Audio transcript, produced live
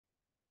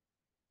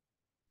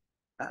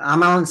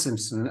I'm Alan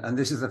Simpson, and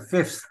this is the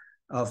fifth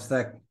of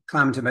the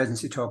climate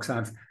emergency talks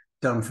I've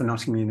done for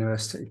Nottingham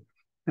University.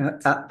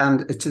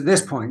 And to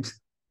this point,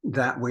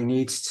 that we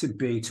need to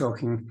be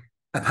talking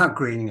about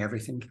greening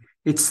everything.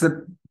 It's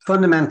the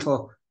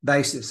fundamental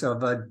basis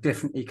of a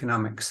different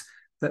economics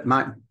that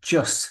might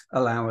just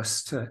allow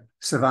us to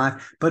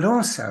survive, but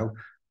also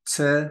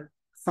to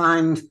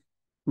find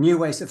new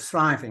ways of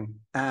thriving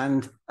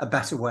and a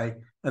better way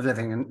of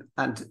living.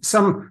 And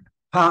some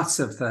parts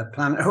of the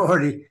planet are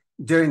already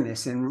doing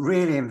this in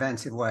really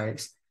inventive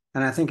ways.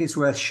 And I think it's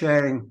worth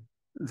sharing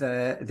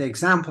the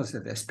examples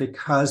of this,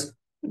 because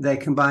they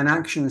combine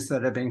actions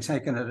that are being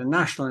taken at a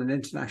national and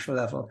international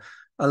level,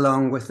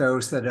 along with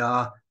those that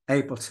are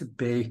able to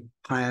be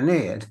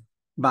pioneered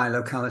by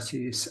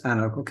localities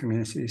and local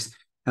communities.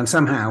 And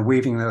somehow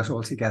weaving those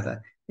all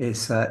together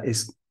is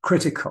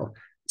critical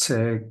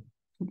to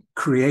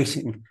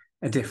creating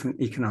a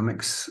different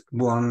economics,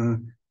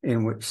 one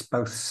in which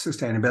both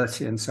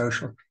sustainability and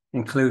social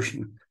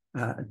inclusion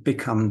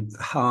become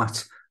the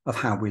heart of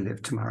how we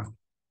live tomorrow.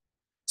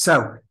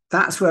 So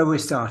that's where we're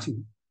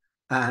starting.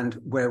 And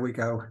where we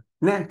go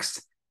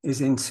next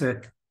is into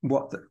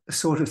what the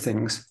sort of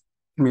things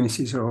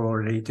communities are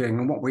already doing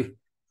and what we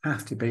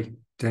have to be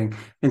doing.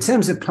 In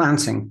terms of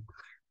planting,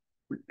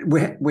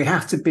 we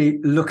have to be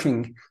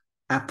looking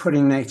at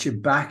putting nature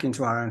back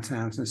into our own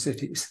towns and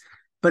cities,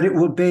 but it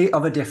will be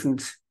of a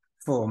different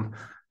form.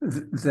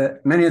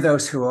 Many of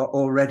those who are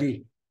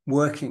already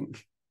working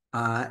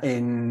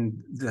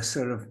in the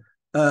sort of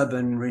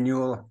urban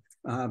renewal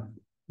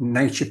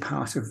nature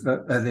part of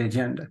the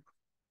agenda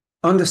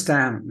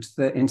understand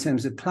that in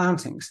terms of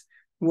plantings,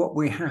 what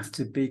we have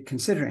to be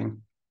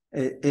considering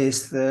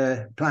is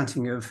the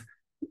planting of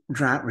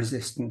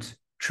drought-resistant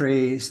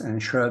trees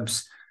and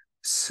shrubs,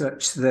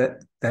 such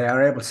that they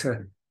are able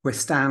to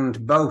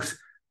withstand both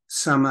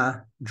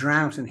summer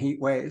drought and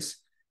heat waves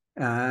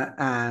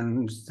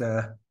and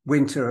the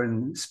winter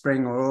and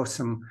spring or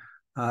autumn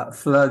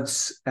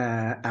floods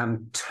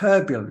and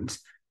turbulent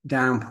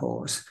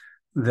downpours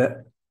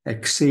that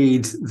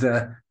exceed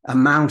the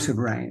amount of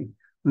rain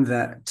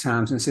that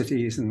towns and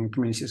cities and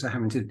communities are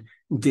having to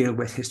deal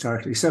with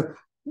historically. So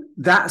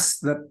that's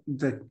the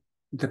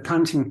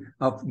planting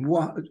of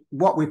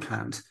what we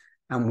plant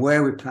and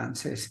where we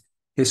plant it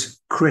is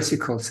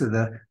critical to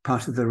the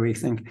part of the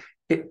rethink.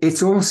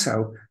 It's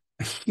also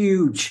a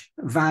huge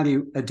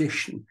value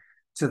addition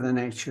to the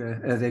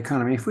nature of the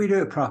economy. If we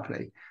do it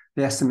properly,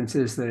 the estimate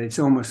is that it's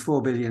almost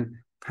 £4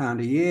 billion a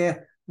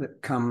year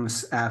that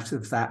comes out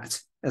of that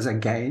as a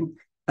gain.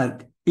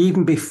 And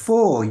even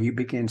before you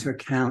begin to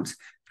account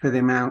for the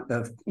amount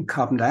of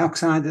carbon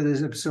dioxide that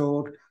is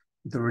absorbed,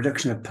 the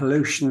reduction of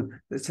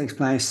pollution that takes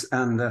place,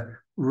 and the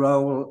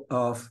role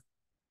of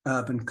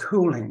urban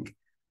cooling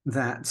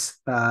that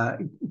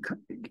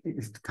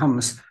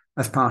comes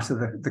as part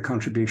of the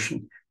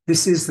contribution.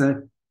 This is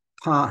an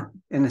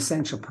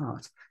essential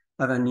part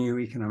of a new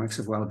economics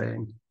of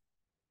well-being.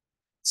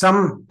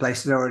 Some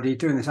places are already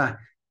doing this. I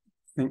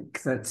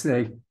think that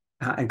the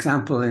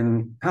example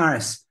in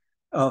Paris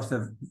of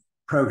the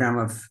program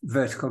of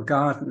vertical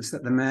gardens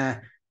that the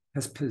mayor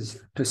has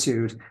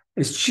pursued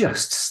is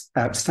just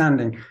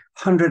outstanding.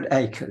 100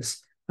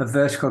 acres of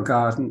vertical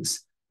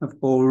gardens have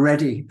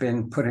already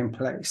been put in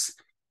place.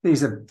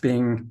 These are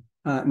being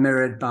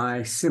mirrored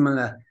by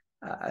similar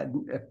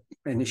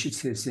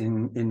initiatives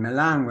in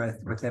Milan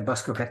with their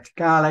Bosco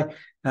Verticale,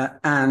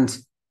 and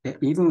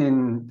even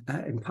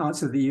in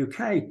parts of the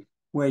UK,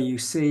 where you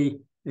see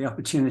the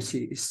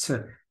opportunities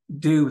to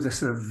do the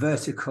sort of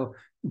vertical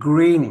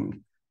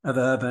greening of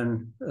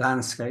urban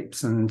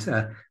landscapes and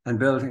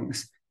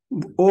buildings,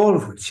 all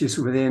of which is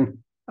within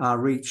our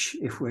reach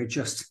if we're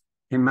just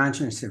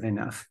imaginative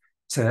enough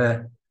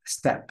to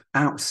step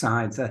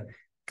outside the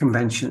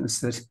conventions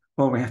that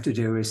all we have to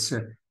do is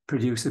to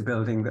produce a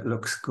building that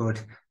looks good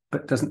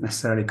but doesn't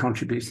necessarily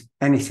contribute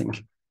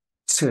anything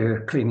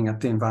to cleaning up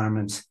the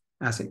environment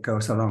as it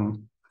goes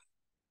along.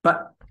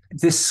 But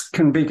this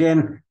can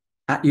begin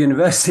at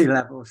university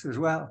levels as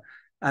well.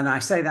 And I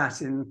say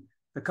that in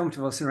the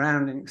comfortable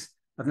surroundings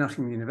of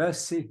Nottingham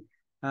University,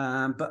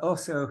 but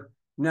also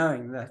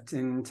knowing that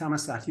in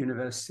Thammasat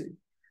University,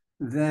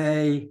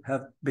 they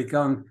have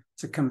begun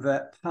to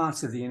convert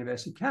part of the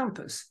university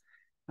campus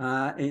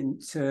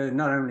into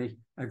not only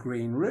a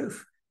green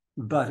roof,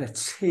 but a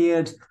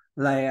tiered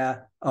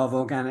layer of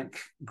organic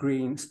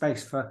green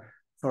space for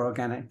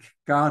organic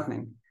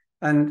gardening.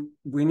 And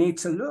we need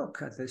to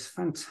look at this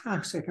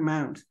fantastic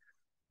amount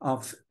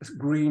of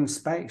green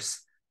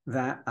space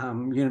that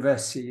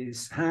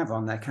universities have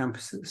on their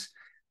campuses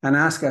and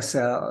ask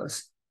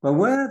ourselves, well,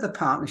 where are the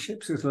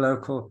partnerships with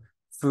local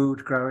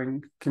food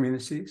growing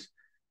communities?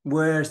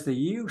 Where's the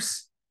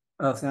use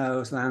of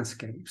those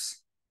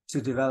landscapes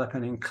to develop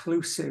an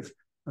inclusive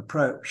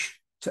approach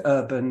to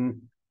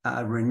urban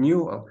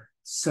renewal,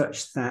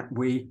 such that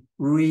we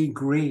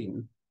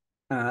re-green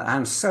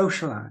and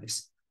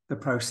socialize the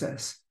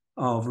process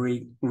of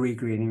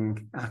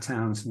re-greening our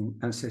towns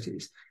and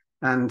cities?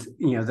 And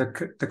you know,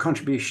 the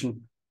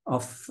contribution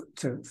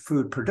to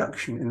food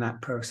production in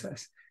that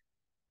process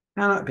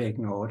cannot be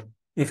ignored,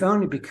 if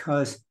only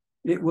because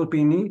it will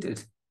be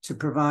needed to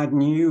provide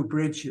new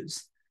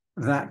bridges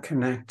that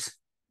connect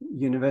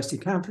university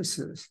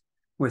campuses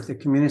with the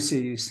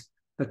communities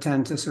that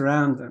tend to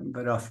surround them,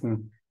 but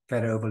often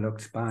get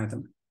overlooked by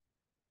them.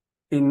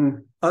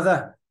 In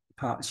other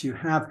parts, you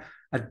have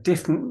a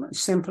different,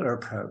 simpler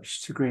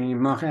approach to greening.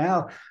 In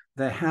Montreal,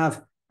 they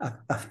have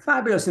a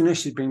fabulous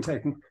initiative being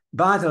taken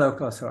by the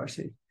local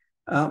authority,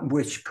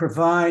 which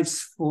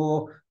provides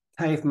for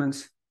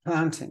pavement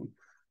planting.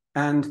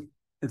 And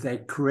they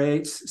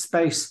create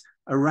space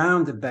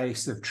around the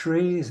base of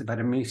trees, about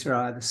a meter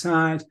either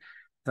side.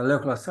 The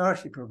local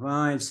authority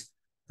provides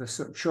the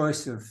sort of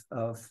choice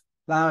of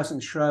flowers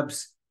and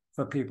shrubs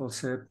for people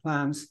to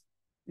plant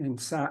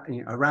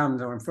inside,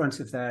 around or in front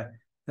of their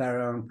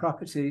own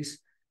properties,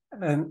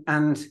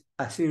 and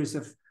a series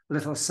of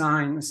little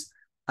signs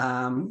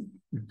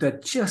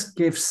that just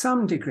give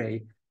some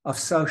degree of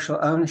social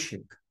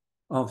ownership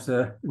of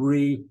the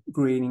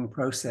re-greening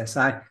process.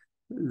 I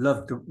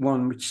love the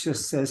one which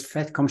just says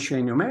 "Faites comme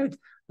chez nous," made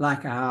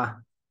like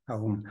our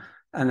home.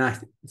 And I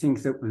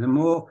think that the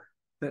more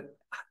that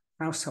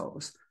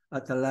households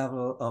at the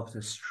level of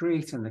the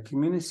street and the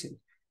community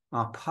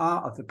are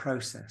part of the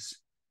process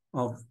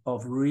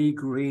of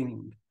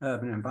re-greening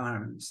urban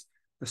environments,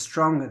 the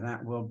stronger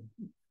that will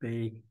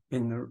be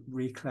in the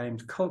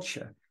reclaimed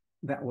culture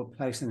that will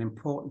place an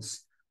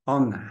importance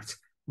on that,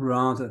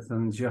 rather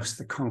than just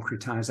the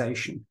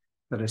concretization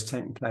that has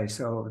taken place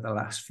over the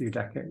last few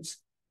decades.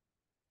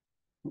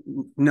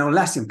 No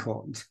less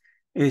important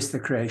is the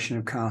creation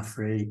of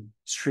car-free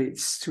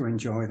streets to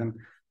enjoy them.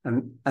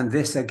 And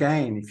this,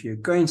 again, if you're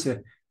going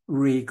to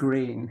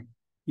re-green,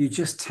 you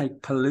just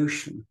take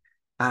pollution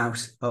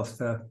out of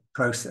the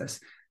process.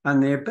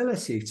 And the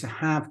ability to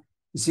have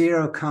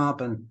zero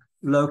carbon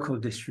local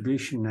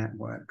distribution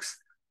networks,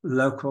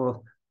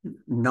 local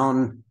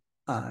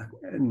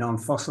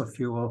non-fossil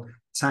fuel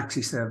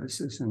taxi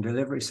services and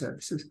delivery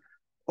services,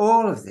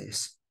 all of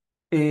this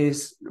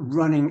is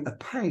running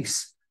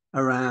apace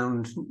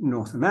around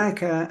North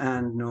America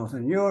and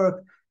Northern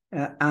Europe.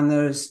 And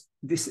there's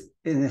this,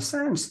 in a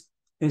sense,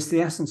 is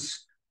the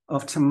essence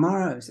of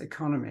tomorrow's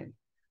economy,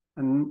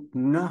 and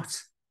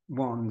not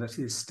one that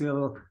is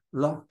still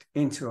locked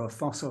into a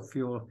fossil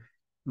fuel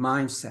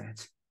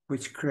mindset,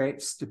 which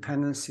creates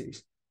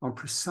dependencies on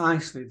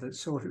precisely the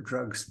sort of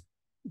drugs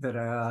that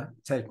are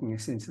taking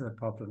us into the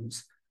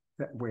problems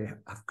that we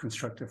have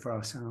constructed for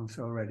ourselves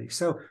already.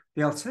 So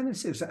the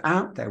alternatives are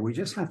out there. We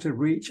just have to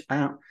reach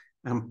out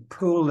and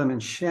pool them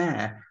and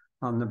share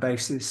on the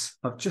basis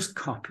of just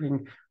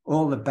copying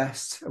all the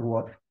best of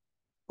what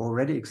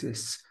already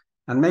exists,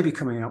 and maybe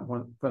coming up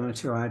one or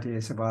two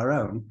ideas of our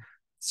own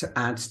to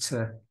add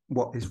to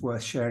what is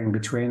worth sharing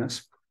between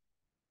us.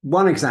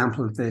 One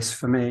example of this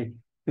for me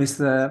is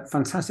the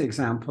fantastic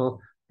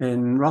example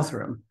in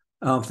Rotherham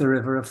of the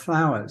River of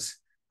Flowers.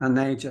 And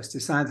they just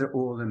decided that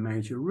all the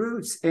major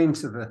routes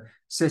into the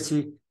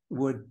city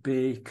would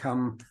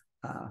become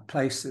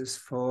places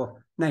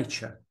for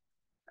nature.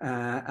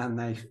 And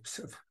they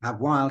sort of have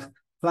wild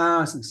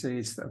flowers and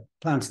seeds that are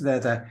planted there.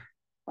 They're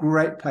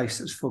great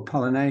places for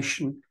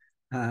pollination.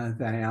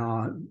 They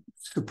are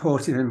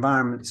supportive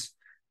environments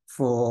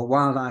for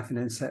wildlife and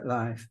insect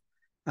life.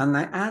 And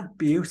they add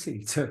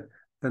beauty to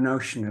the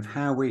notion of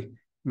how we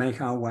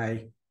make our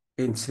way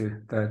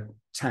into the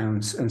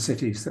towns and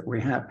cities that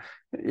we have.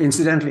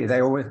 Incidentally,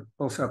 they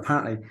also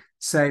apparently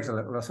save the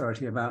local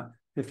authority about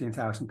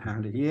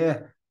 £15,000 a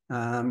year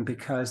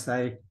because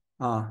they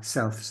are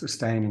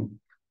self-sustaining.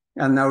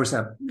 And those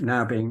are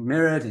now being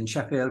mirrored in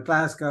Sheffield,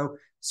 Glasgow,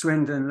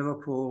 Swindon,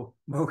 Liverpool,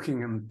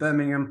 Wokingham,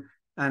 Birmingham,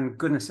 and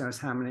goodness knows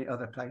how many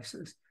other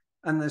places.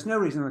 And there's no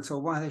reason at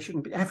all why they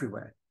shouldn't be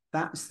everywhere.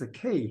 That's the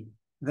key,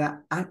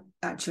 that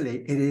actually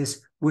it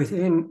is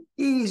within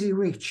easy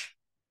reach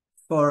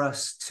for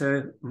us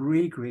to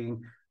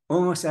re-green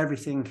almost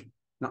everything,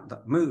 not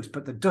that moves,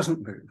 but that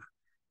doesn't move,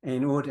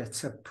 in order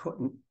to put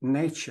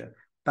nature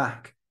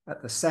back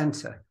at the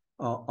center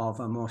of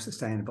a more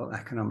sustainable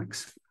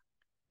economics.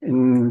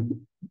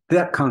 In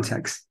that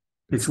context,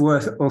 it's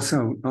worth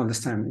also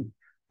understanding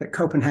that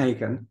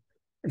Copenhagen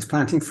is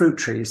planting fruit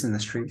trees in the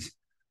street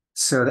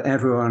so that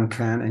everyone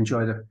can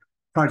enjoy the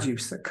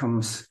produce that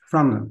comes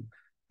from them.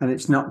 And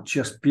it's not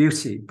just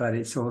beauty, but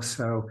it's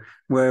also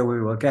where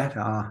we will get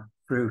our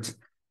fruit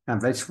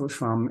and vegetables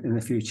from in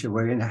the future.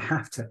 We're going to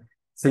have to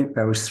think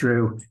those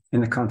through in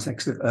the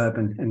context of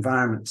urban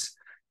environments.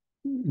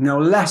 No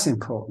less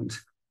important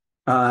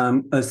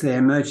as the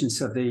emergence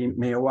of the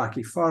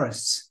Miyawaki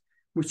forests,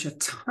 which are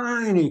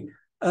tiny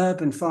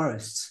urban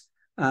forests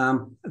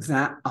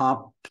that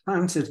are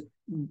planted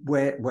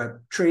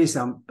where trees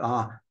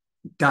are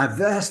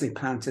diversely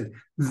planted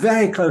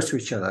very close to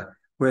each other,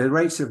 with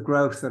rates of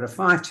growth that are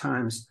 5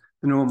 times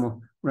the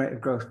normal rate of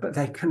growth, but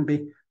they can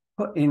be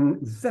put in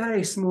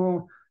very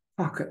small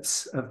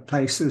pockets of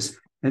places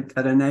at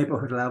a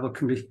neighborhood level,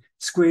 can be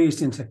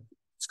squeezed into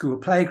school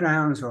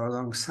playgrounds or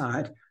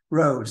alongside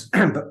roads,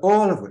 but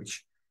all of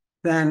which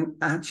then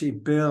actually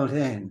build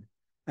in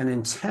an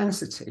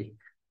intensity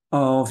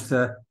of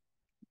the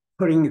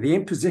putting the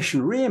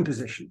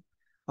reimposition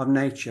of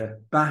nature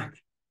back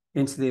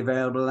into the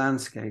available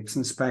landscapes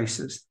and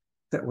spaces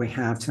that we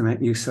have to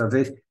make use of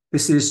it.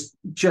 This is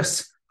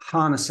just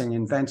harnessing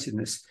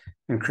inventiveness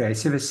and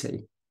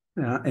creativity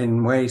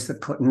in ways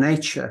that put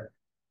nature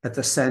at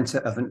the center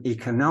of an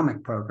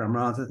economic program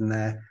rather than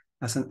there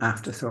as an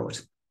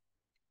afterthought.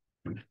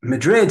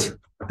 Madrid,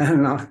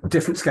 on a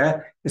different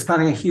scale, is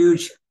planning a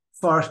huge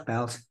forest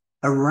belt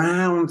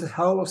around the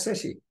whole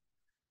city.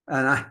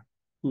 And I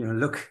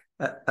look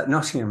at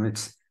Nottingham,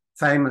 it's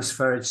famous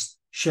for its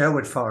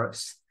Sherwood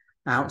Forest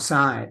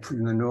outside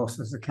in the north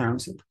of the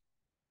county.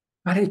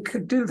 But it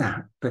could do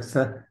that with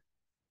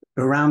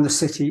around the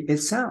city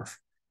itself.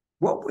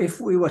 What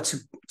if we were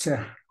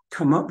to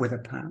come up with a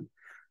plan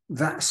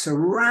that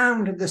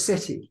surrounded the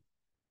city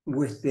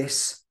with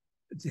this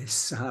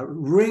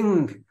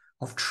ring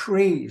of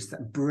trees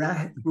that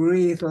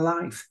breathe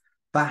life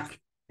back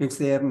into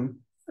the urban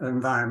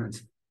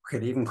environment? We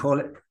could even call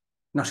it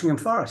Nottingham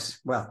Forest.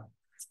 Well,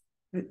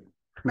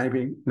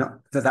 maybe not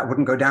that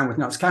wouldn't go down with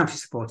Notts County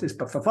supporters,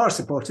 but for forest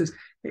supporters,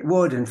 it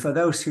would. And for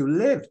those who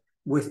lived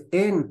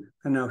within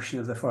the notion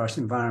of the forest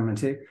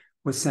environment, it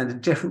would send a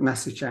different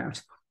message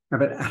out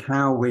about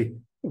how we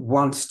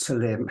want to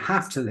live,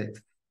 have to live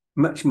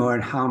much more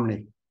in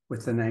harmony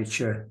with the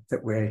nature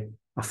that we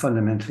are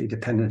fundamentally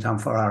dependent on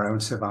for our own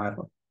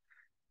survival.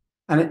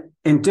 And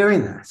in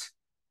doing that,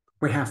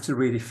 we have to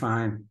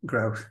redefine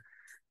growth.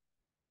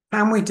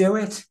 Can we do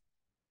it?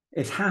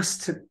 It has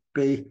to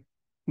be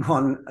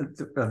one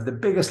of the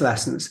biggest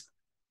lessons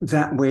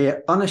that we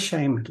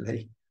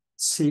unashamedly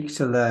seek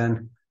to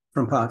learn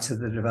from parts of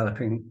the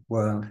developing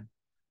world.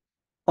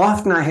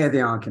 Often I hear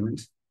the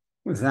argument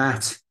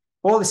that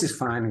all this is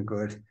fine and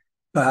good,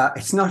 but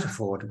it's not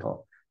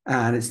affordable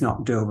and it's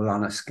not doable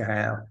on a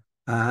scale,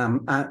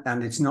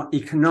 and it's not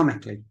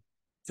economically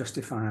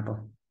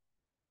justifiable.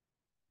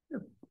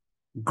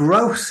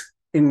 Growth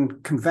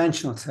in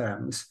conventional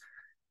terms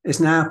is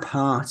now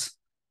part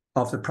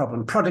of the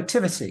problem.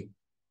 Productivity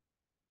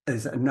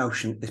as a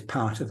notion is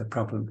part of the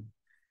problem,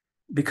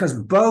 because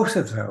both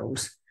of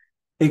those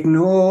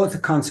ignore the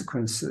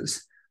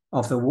consequences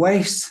of the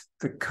waste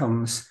that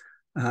comes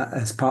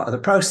as part of the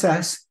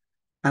process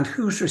and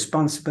whose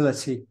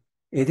responsibility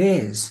it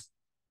is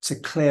to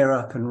clear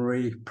up and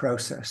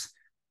reprocess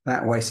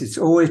that waste. It's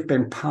always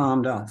been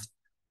palmed off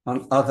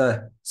on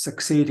other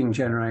succeeding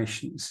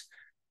generations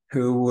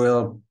who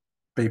will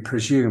be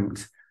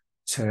presumed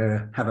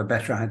to have a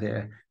better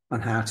idea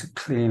on how to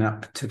clean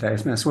up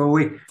today's mess. Well,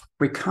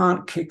 we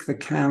can't kick the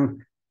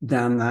can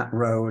down that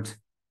road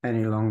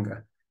any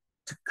longer.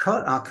 To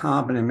cut our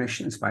carbon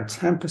emissions by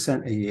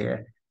 10% a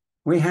year,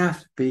 we have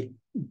to be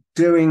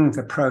doing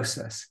the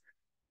process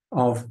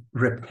of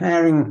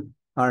repairing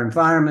our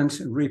environment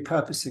and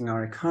repurposing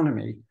our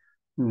economy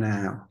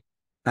now.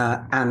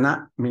 And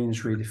that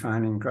means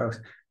redefining growth.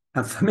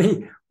 And for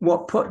me,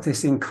 what put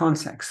this in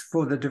context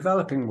for the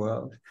developing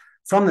world,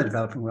 from the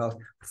developing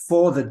world,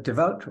 for the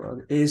developed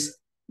world, is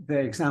the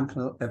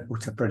example of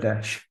Uttar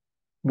Pradesh,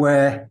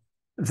 where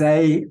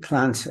they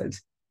planted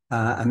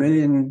 1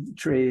 million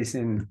trees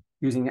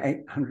using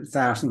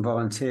 800,000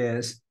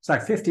 volunteers. It's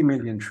like 50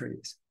 million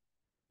trees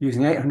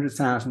using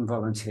 800,000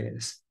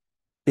 volunteers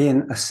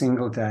in a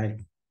single day.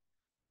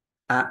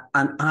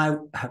 And I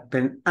have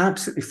been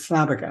absolutely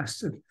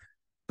flabbergasted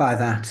by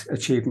that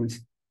achievement.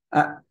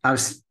 I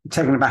was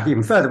taken aback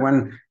even further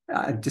when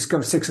I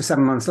discovered 6 or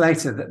 7 months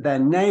later that their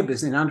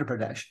neighbors in Andhra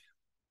Pradesh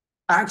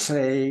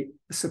actually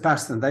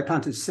surpassed them. They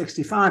planted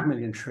 65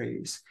 million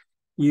trees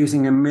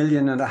using 1.5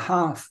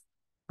 million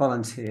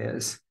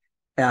volunteers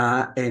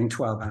in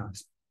 12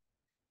 hours.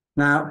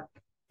 Now,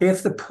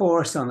 if the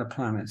poorest on the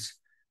planet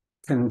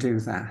can do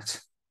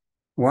that,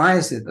 why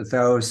is it that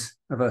those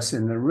of us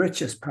in the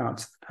richest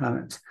parts of the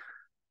planet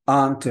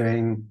aren't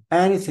doing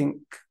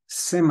anything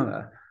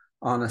similar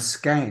on a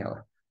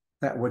scale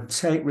that would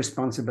take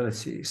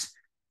responsibilities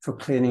for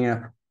cleaning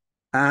up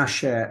our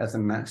share of the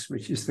mess,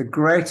 which is the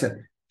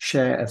greater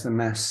share of the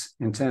mess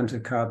in terms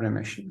of carbon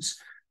emissions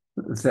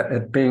that are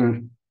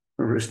being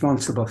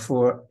responsible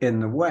for in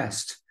the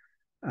West,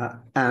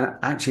 and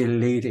actually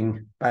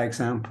leading by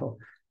example?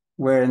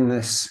 We're in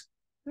this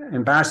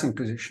embarrassing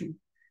position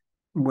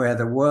where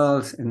the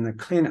world in the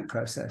cleanup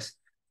process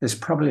is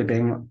probably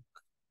being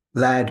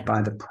led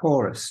by the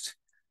poorest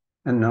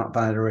and not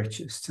by the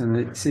richest. And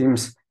it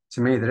seems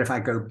to me that if I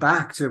go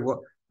back to what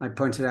I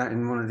pointed out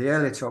in one of the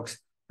earlier talks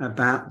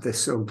about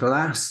this sort of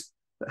glass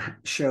that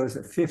shows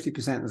that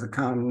 50% of the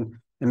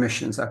carbon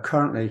emissions are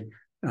currently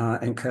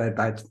incurred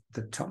by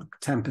the top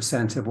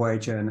 10% of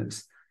wage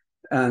earners,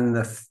 and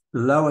the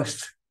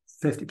lowest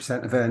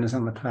 50% of earners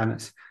on the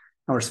planet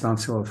are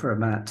responsible for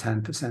about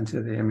 10%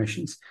 of the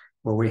emissions.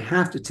 Well, we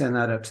have to turn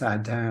that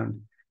upside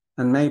down,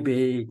 and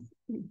maybe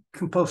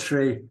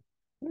compulsory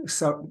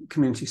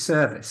community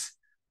service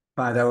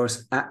by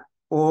those at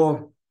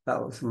all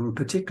levels, and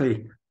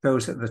particularly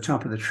those at the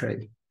top of the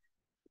tree,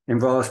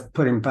 involves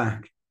putting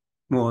back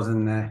more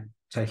than they're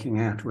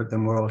taking out, with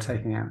them we're all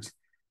taking out.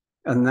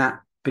 And that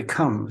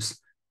becomes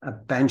a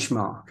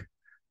benchmark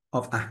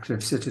of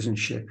active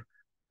citizenship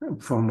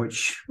from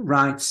which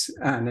rights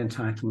and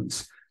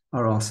entitlements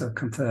are also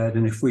conferred.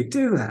 And if we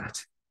do that,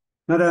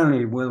 not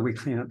only will we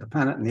clean up the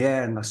planet and the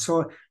air and the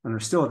soil and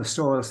restore the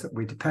soils that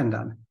we depend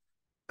on,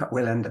 but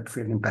we'll end up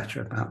feeling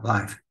better about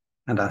life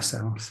and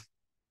ourselves.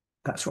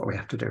 That's what we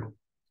have to do.